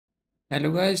Hello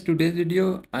guys, today's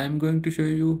video I am going to show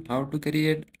you how to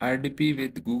create RDP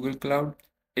with Google Cloud.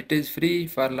 It is free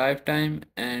for lifetime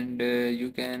and you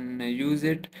can use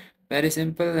it. Very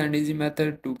simple and easy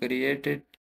method to create it.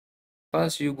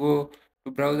 First you go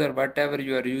to browser whatever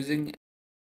you are using.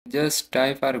 Just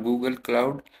type for Google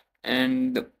Cloud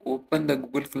and open the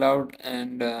Google Cloud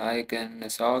and I can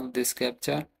solve this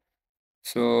captcha.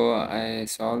 So I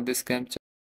solve this captcha.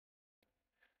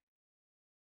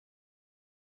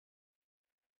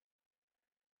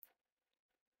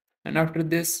 And after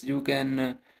this you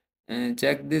can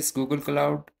check this Google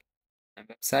Cloud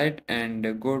website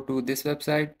and go to this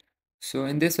website. So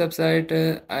in this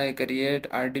website I create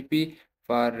RDP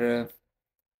for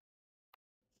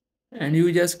and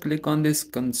you just click on this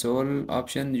console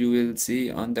option you will see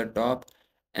on the top,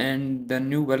 and the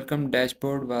new welcome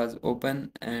dashboard was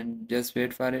open, and just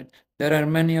wait for it. There are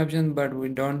many options but we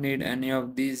don't need any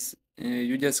of these.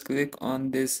 You just click on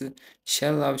this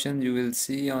shell option you will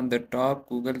see on the top,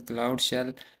 Google Cloud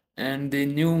Shell, and the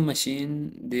new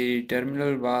machine, the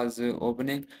terminal was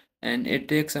opening, and it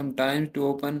takes some time to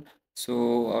open.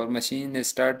 So our machine is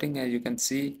starting, as you can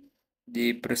see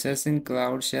the processing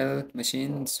Cloud Shell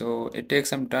machine, so it takes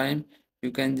some time. You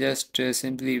can just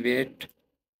simply wait,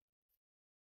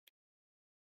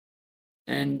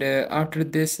 and after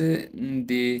this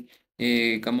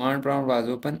the command prompt was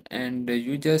open, and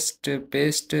you just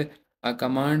paste a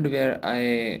command where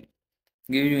I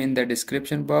give you in the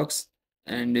description box,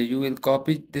 and you will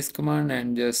copy this command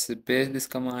and just paste this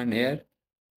command here.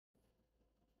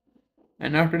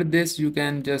 And after this you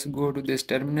can just go to this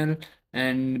terminal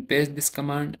and paste this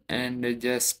command and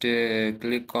just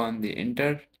click on the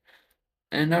enter.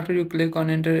 And after you click on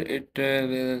enter, it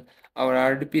will, our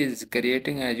RDP is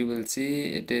creating. As you will see,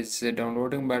 it is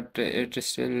downloading, but it is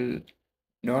still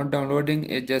not downloading.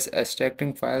 It's just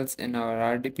extracting files in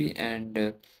our RDP,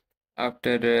 and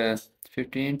after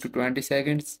 15 to 20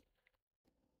 seconds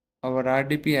our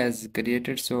RDP has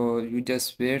created. So you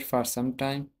just wait for some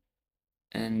time,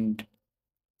 and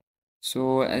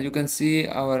so as you can see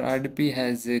our RDP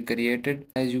has created,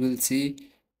 as you will see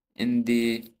in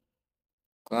the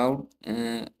cloud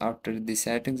after the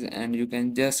settings, and you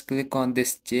can just click on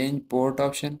this change port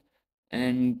option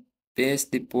and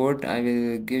paste the port. I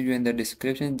will give you in the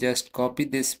description. Just copy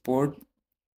this port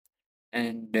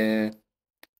and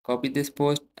copy this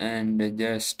post and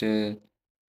just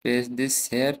paste this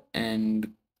here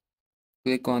and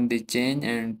click on the change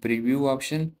and preview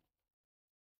option.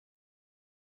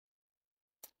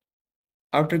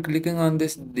 After clicking on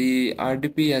this, the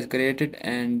RDP has created,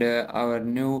 and our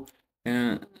new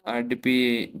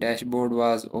RDP dashboard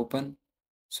was open.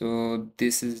 So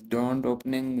this is don't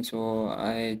opening, so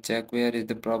I check where is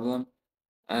the problem.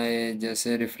 I just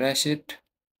refresh it,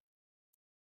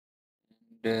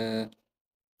 and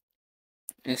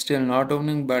it's still not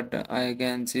opening, but I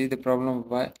can see the problem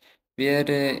why where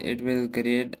it will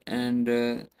create. And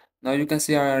now you can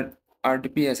see our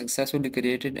RDP has successfully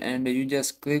created, and you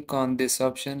just click on this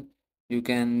option you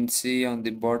can see on the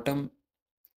bottom,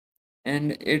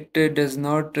 and it does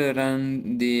not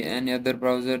run the any other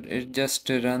browser. It just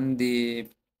run the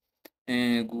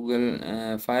Google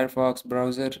Firefox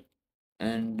browser,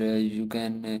 and you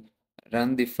can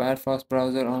run the Firefox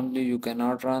browser only. You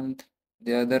cannot run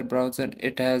the other browser.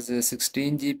 It has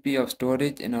 16 GB of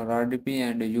storage in our RDP,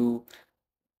 and you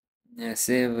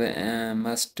save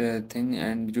must thing,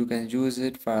 and you can use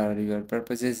it for your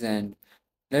purposes. And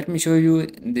let me show you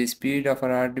the speed of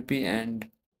our RDP, and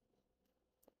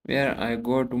where I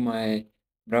go to my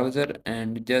browser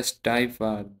and just type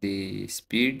for the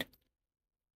speed.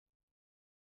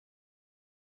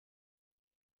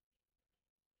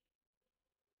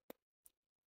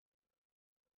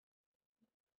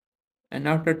 And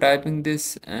after typing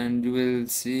this, and you will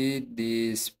see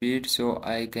the speed, so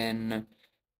I can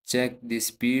check the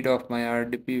speed of my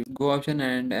RDP. Go option,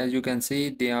 and as you can see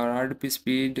the our RDP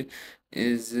speed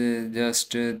is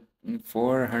just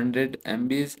 400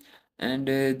 MBs, and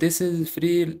this is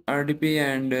free RDP,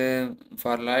 and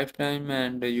for lifetime,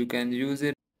 and you can use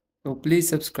it. So please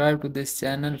subscribe to this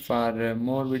channel for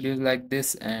more videos like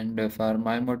this, and for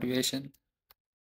my motivation.